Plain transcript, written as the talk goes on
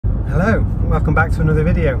Hello, welcome back to another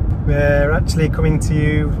video. We're actually coming to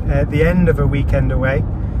you at the end of a weekend away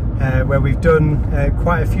where we've done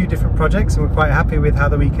quite a few different projects and we're quite happy with how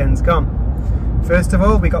the weekend's gone. First of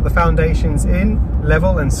all, we got the foundations in,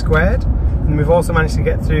 level and squared, and we've also managed to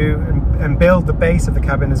get through and build the base of the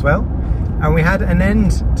cabin as well. And we had an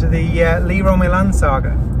end to the Leroy Merlin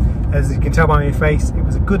saga. As you can tell by my face, it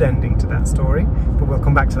was a good ending to that story, but we'll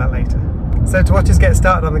come back to that later. So to watch us get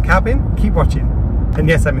started on the cabin, keep watching. And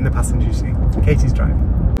yes, I'm in the passenger seat. Katie's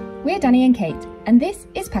driving. We're Danny and Kate, and this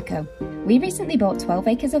is Paco. We recently bought 12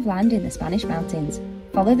 acres of land in the Spanish mountains.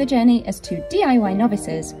 Follow the journey as two DIY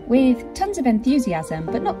novices with tons of enthusiasm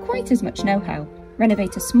but not quite as much know-how.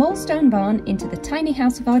 Renovate a small stone barn into the tiny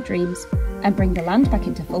house of our dreams and bring the land back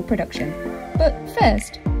into full production. But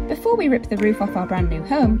first, before we rip the roof off our brand new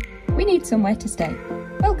home, we need somewhere to stay.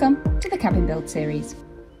 Welcome to the Cabin Build series.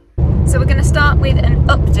 So we're going to start with an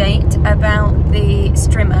update about the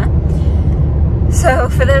strimmer. So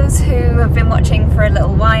for those who have been watching for a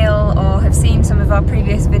little while or have seen some of our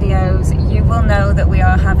previous videos, you will know that we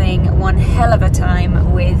are having one hell of a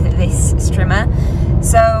time with this strimmer.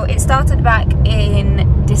 So it started back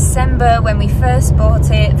in December when we first bought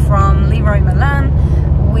it from Leroy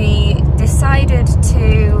Merlin. We decided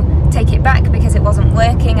to take it back because it wasn't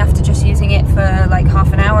working after just using it for like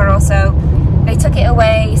half an hour or so. They took it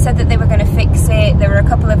away, said that they were going to fix it. There were a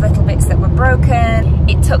couple of little bits that were broken.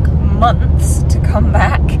 It took months to come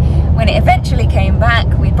back. When it eventually came back,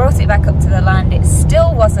 we brought it back up to the land. It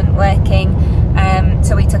still wasn't working.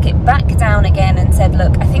 So we took it back down again and said,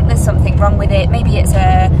 look, I think there's something wrong with it. Maybe it's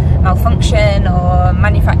a malfunction or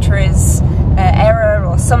manufacturer's error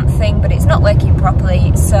or something, but it's not working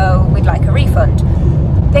properly, so we'd like a refund.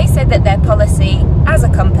 They said that their policy as a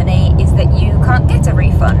company is that you can't get a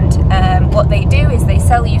refund. What they do is they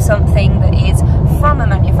sell you something that is from a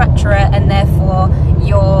manufacturer, and therefore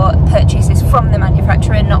your purchase is from the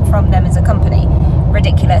manufacturer, not from them as a company.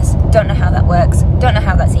 Ridiculous. Don't know how that works. Don't know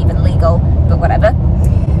how that's even legal, but whatever.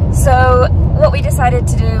 So what we decided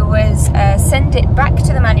to do was send it back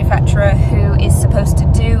to the manufacturer, who is supposed to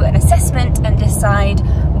do an assessment and decide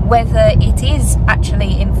whether it is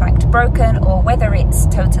actually in fact broken or whether it's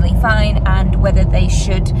totally fine and whether they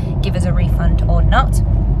should give us a refund or not.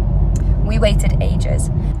 We waited ages.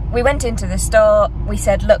 We went into the store, we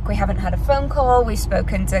said, look, we haven't had a phone call, we've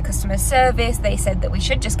spoken to customer service, they said that we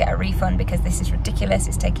should just get a refund because this is ridiculous,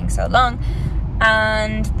 it's taking so long.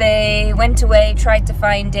 And they went away, tried to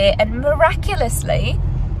find it, and miraculously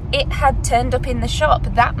it had turned up in the shop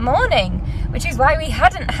that morning, which is why we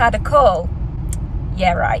hadn't had a call.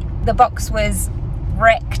 Yeah, right. The box was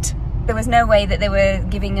wrecked. There was no way that they were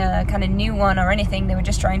giving a kind of new one or anything. They were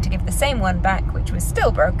just trying to give the same one back, which was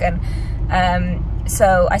still broken.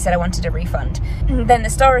 So I said I wanted a refund. Then the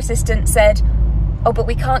store assistant said, oh, but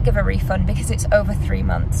we can't give a refund because it's over 3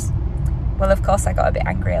 months. Well, of course, I got a bit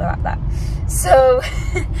angry about that. So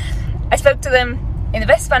I spoke to them in the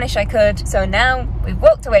best Spanish I could. So now we've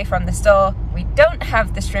walked away from the store. We don't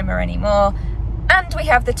have the strimmer anymore. And we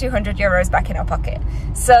have the 200 euros back in our pocket.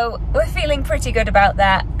 So we're feeling pretty good about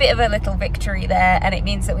that. Bit of a little victory there. And it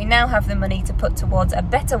means that we now have the money to put towards a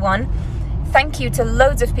better one. Thank you to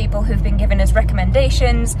loads of people who've been giving us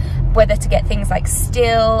recommendations, whether to get things like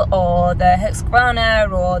Still or the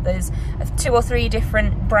Husqvarna, or there's 2 or 3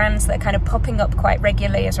 different brands that are kind of popping up quite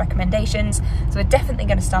regularly as recommendations. So we're definitely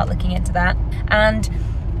going to start looking into that. And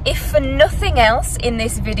if for nothing else in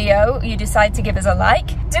this video you decide to give us a like,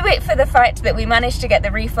 do it for the fact that we managed to get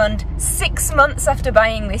the refund 6 months after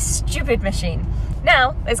buying this stupid machine.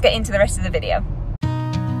 Now, let's get into the rest of the video.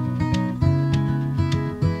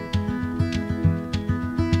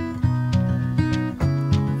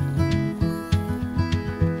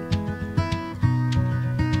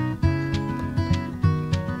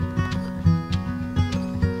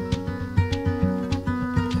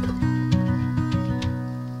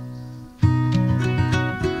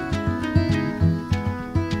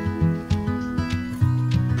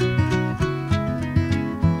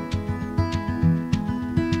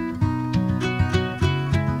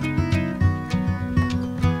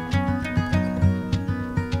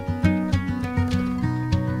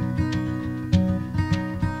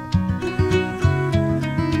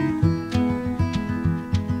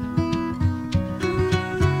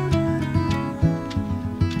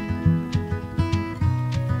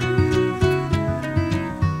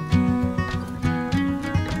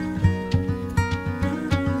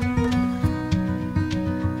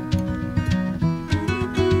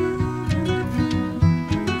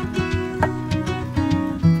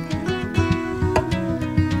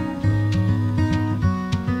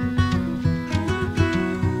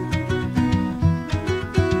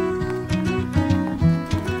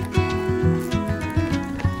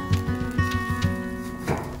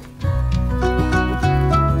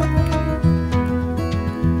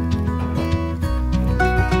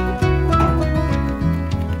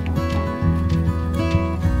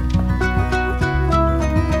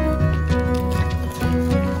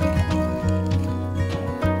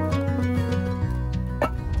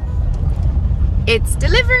 It's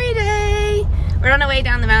delivery day! We're on our way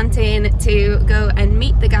down the mountain to go and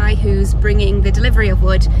meet the guy who's bringing the delivery of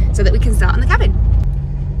wood so that we can start on the cabin.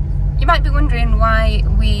 You might be wondering why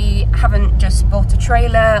we haven't just bought a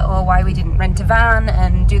trailer or why we didn't rent a van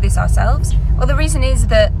and do this ourselves. Well, the reason is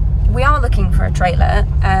that we are looking for a trailer,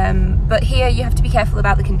 but here you have to be careful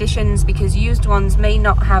about the conditions because used ones may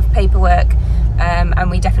not have paperwork,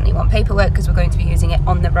 and we definitely want paperwork because we're going to be using it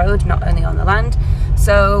on the road, not only on the land.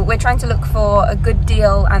 So we're trying to look for a good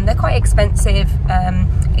deal, and they're quite expensive.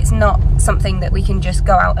 It's not something that we can just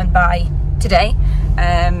go out and buy today.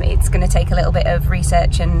 It's going to take a little bit of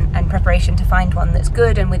research and preparation to find one that's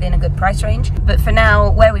good and within a good price range. But for now,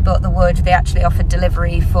 where we bought the wood, they actually offered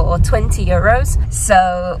delivery for 20 euros.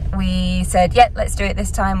 So we said, yeah, let's do it this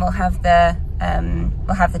time. We'll have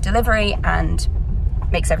the delivery, and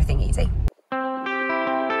makes everything easy.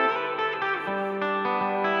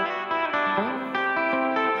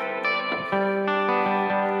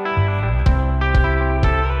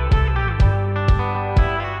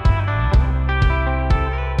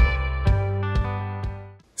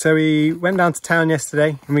 So we went down to town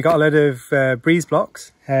yesterday and we got a load of breeze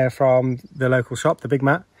blocks from the local shop, the Big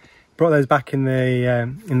Mat. Brought those back in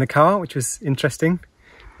the car, which was interesting.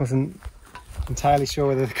 Wasn't entirely sure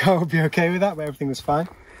whether the car would be okay with that, but everything was fine.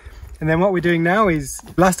 And then what we're doing now is,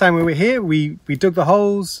 last time we were here, we dug the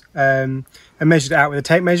holes and measured it out with a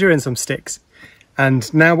tape measure and some sticks.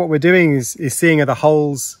 And now what we're doing is seeing are the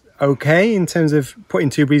holes okay in terms of putting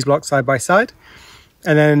two breeze blocks side by side.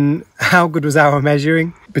 And then how good was our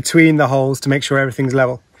measuring between the holes to make sure everything's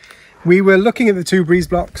level. We were looking at the two breeze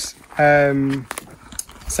blocks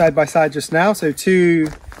side by side just now, so a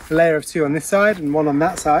layer of two on this side and one on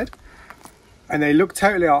that side, and they look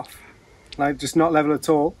totally off, like just not level at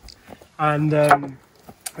all. And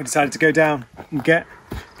I decided to go down and get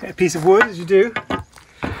a piece of wood, as you do,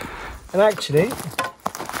 and actually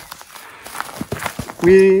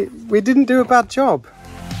we didn't do a bad job.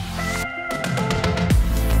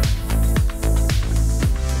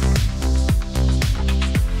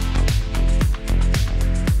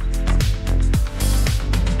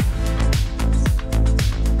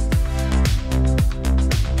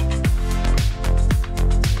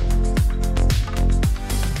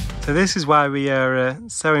 So this is why we are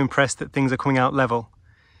so impressed that things are coming out level,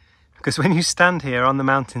 because when you stand here on the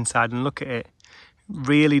mountainside and look at it, it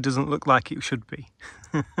really doesn't look like it should be.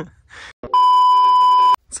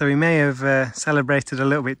 So we may have celebrated a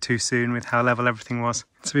little bit too soon with how level everything was.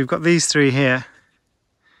 So we've got these three here,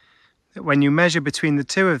 that when you measure between the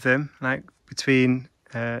two of them, like between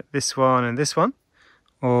this one and this one,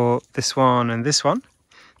 or this one and this one,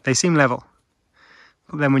 they seem level.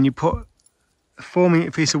 But then when you put a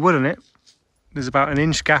 4-metre piece of wood on it, there's about an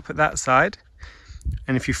inch gap at that side,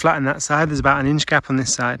 and if you flatten that side, there's about an inch gap on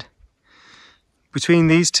this side. Between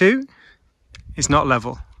these two, it's not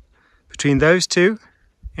level. Between those two,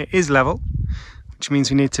 it is level, which means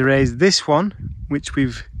we need to raise this one, which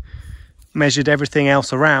we've measured everything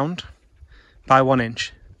else around, by 1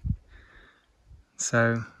 inch.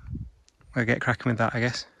 So we'll get cracking with that, I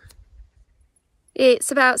guess.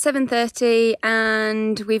 It's about 7:30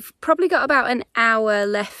 and we've probably got about an hour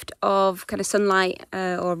left of kind of sunlight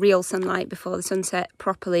or real sunlight before the sunset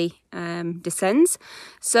properly descends.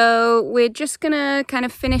 So we're just gonna kind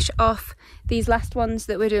of finish off these last ones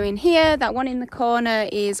that we're doing here. That one in the corner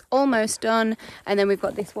is almost done, and then we've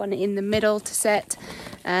got this one in the middle to set.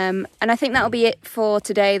 And I think that'll be it for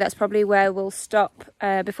today. That's probably where we'll stop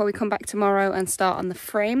before we come back tomorrow and start on the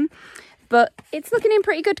frame. But it's looking in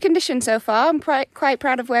pretty good condition so far. I'm quite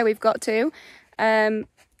proud of where we've got to.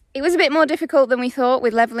 It was a bit more difficult than we thought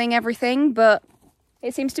with levelling everything, but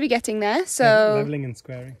it seems to be getting there. So levelling and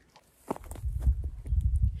squaring.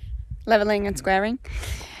 Levelling and squaring.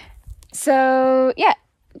 So yeah,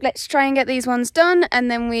 let's try and get these ones done, and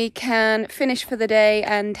then we can finish for the day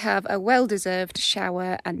and have a well-deserved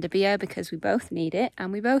shower and a beer, because we both need it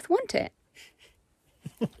and we both want it.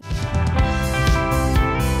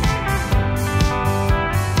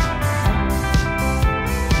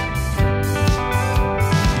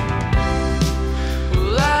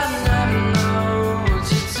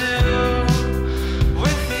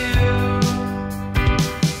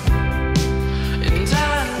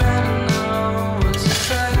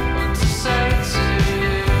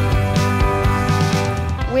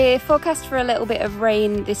 We're forecast for a little bit of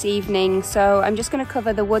rain this evening, so I'm just going to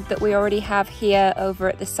cover the wood that we already have here over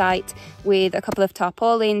at the site with a couple of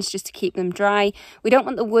tarpaulins just to keep them dry. We don't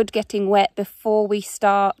want the wood getting wet before we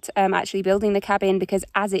start actually building the cabin, because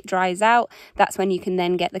as it dries out, that's when you can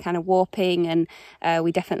then get the kind of warping, and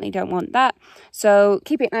we definitely don't want that. So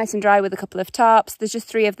keep it nice and dry with a couple of tarps. There's just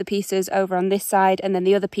 3 of the pieces over on this side, and then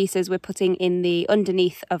the other pieces we're putting in the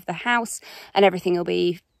underneath of the house, and everything will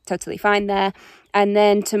be totally fine there. And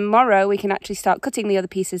then tomorrow we can actually start cutting the other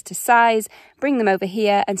pieces to size, bring them over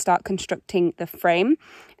here and start constructing the frame.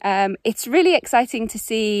 It's really exciting to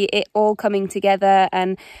see it all coming together,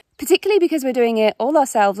 and particularly because we're doing it all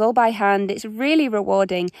ourselves, all by hand, it's really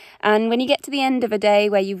rewarding. And when you get to the end of a day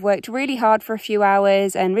where you've worked really hard for a few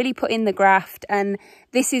hours and really put in the graft, and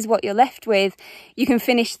this is what you're left with, you can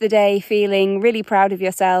finish the day feeling really proud of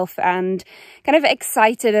yourself and kind of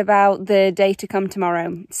excited about the day to come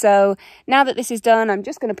tomorrow. So now that this is done, I'm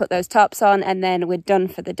just going to put those tops on and then we're done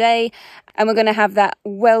for the day. And we're going to have that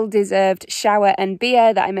well-deserved shower and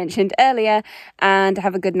beer that I mentioned earlier and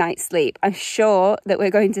have a good night's sleep. I'm sure that we're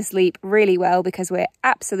going to sleep really well because we're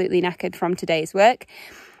absolutely knackered from today's work.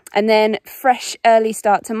 And then fresh early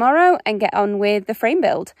start tomorrow and get on with the frame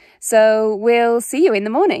build. So we'll see you in the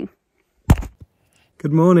morning.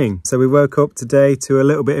 Good morning. So we woke up today to a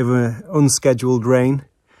little bit of an unscheduled rain.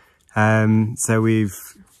 So we've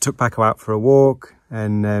took Paco out for a walk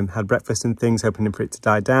and had breakfast and things, hoping for it to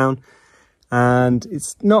die down. And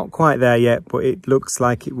it's not quite there yet, but it looks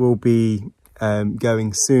like it will be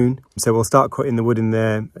going soon. So we'll start cutting the wood in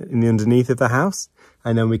the underneath of the house,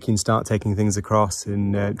 and then we can start taking things across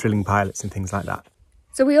and drilling pilots and things like that.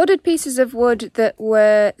 So we ordered pieces of wood that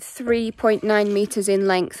were 3.9 metres in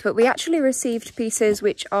length, but we actually received pieces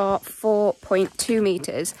which are 4.2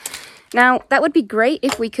 metres. Now, that would be great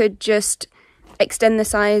if we could just extend the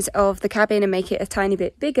size of the cabin and make it a tiny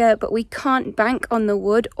bit bigger, but we can't bank on the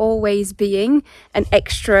wood always being an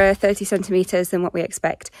extra 30 centimetres than what we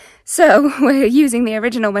expect. So we're using the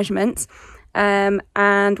original measurements.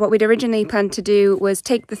 And what we'd originally planned to do was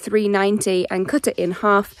take the 390 and cut it in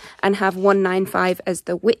half and have 195 as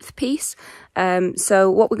the width piece. So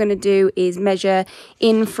what we're going to do is measure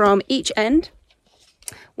in from each end,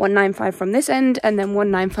 195 from this end and then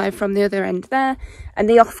 195 from the other end there, and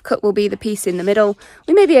the offcut will be the piece in the middle.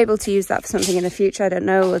 We may be able to use that for something in the future, I don't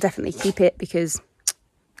know. We'll definitely keep it because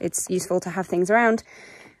it's useful to have things around,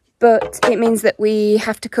 but it means that we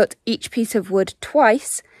have to cut each piece of wood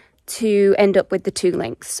twice to end up with the 2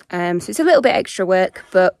 lengths. So it's a little bit extra work,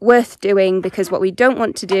 but worth doing, because what we don't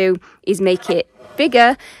want to do is make it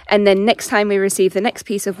bigger and then next time we receive the next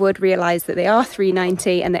piece of wood realise that they are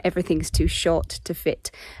 390 and that everything's too short to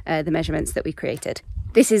fit the measurements that we created.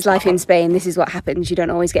 This is life in Spain. This is what happens. You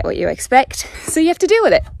don't always get what you expect, so you have to deal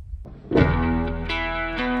with it.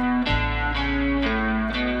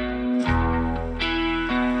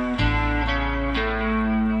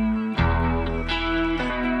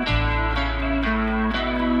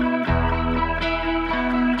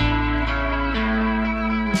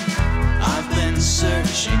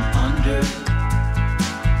 Searching under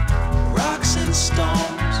rocks and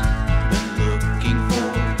stones, been looking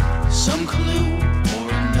for some clue or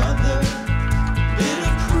another bit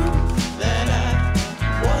of proof that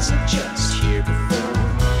I wasn't just here before.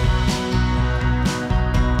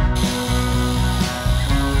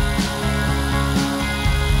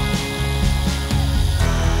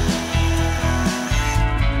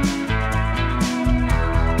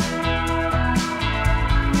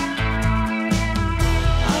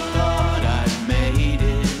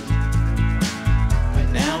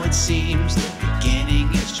 Seems the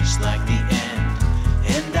beginning is just like the end,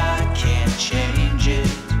 and I can't change it.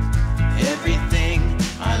 Everything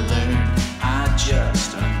I learned, I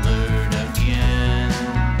just unlearn again.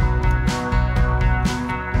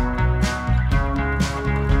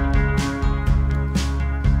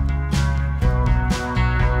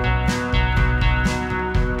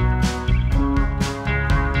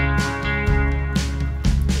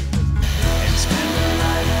 And spend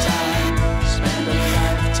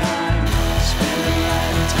a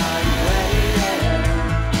lifetime waiting,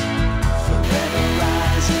 forever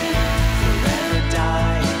rising, forever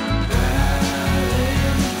dying,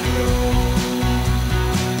 burning through.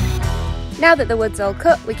 Now that the wood's all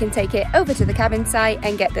cut, we can take it over to the cabin site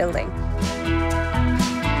and get building.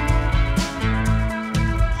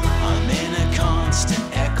 I'm in a constant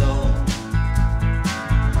echo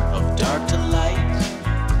of dark to light,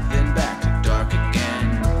 then back to dark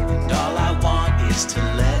again, and all I want is to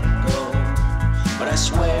let go, but I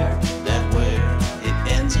swear that where it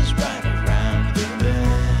ends is right around the bend.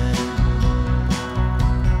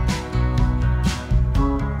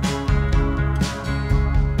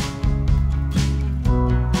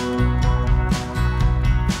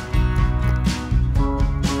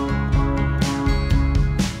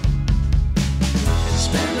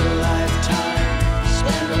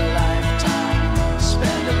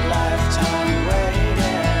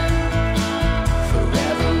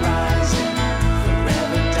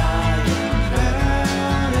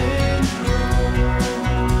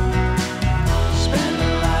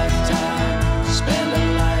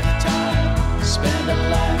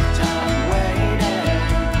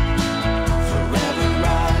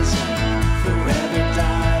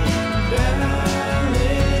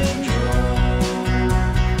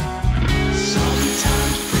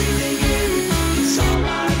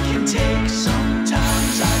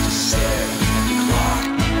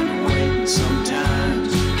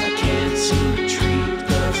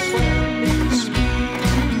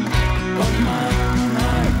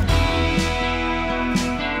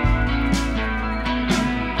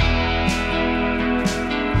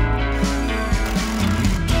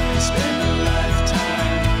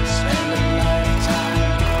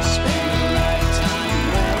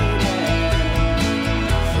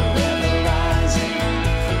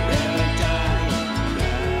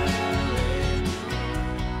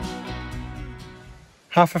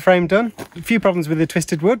 half a frame done. A few problems with the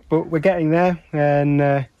twisted wood, but we're getting there,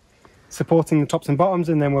 and supporting the tops and bottoms,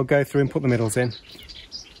 and then we'll go through and put the middles in.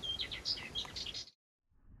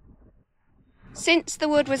 Since the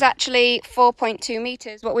wood was actually 4.2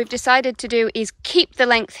 metres, what we've decided to do is keep the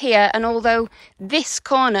length here, and although this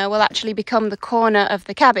corner will actually become the corner of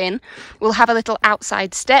the cabin, we'll have a little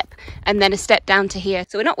outside step and then a step down to here.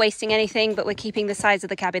 So we're not wasting anything, but we're keeping the size of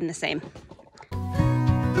the cabin the same.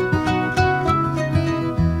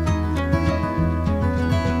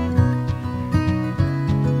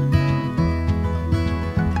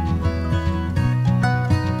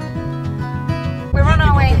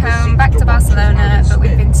 Home back to Barcelona, but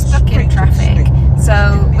we've been stuck in traffic,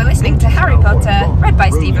 so we're listening to Harry Potter read by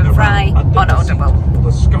Stephen Fry on Audible.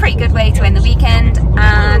 Pretty good way to end the weekend,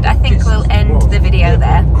 and I think we'll end the video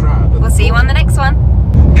there. We'll see you on the next one.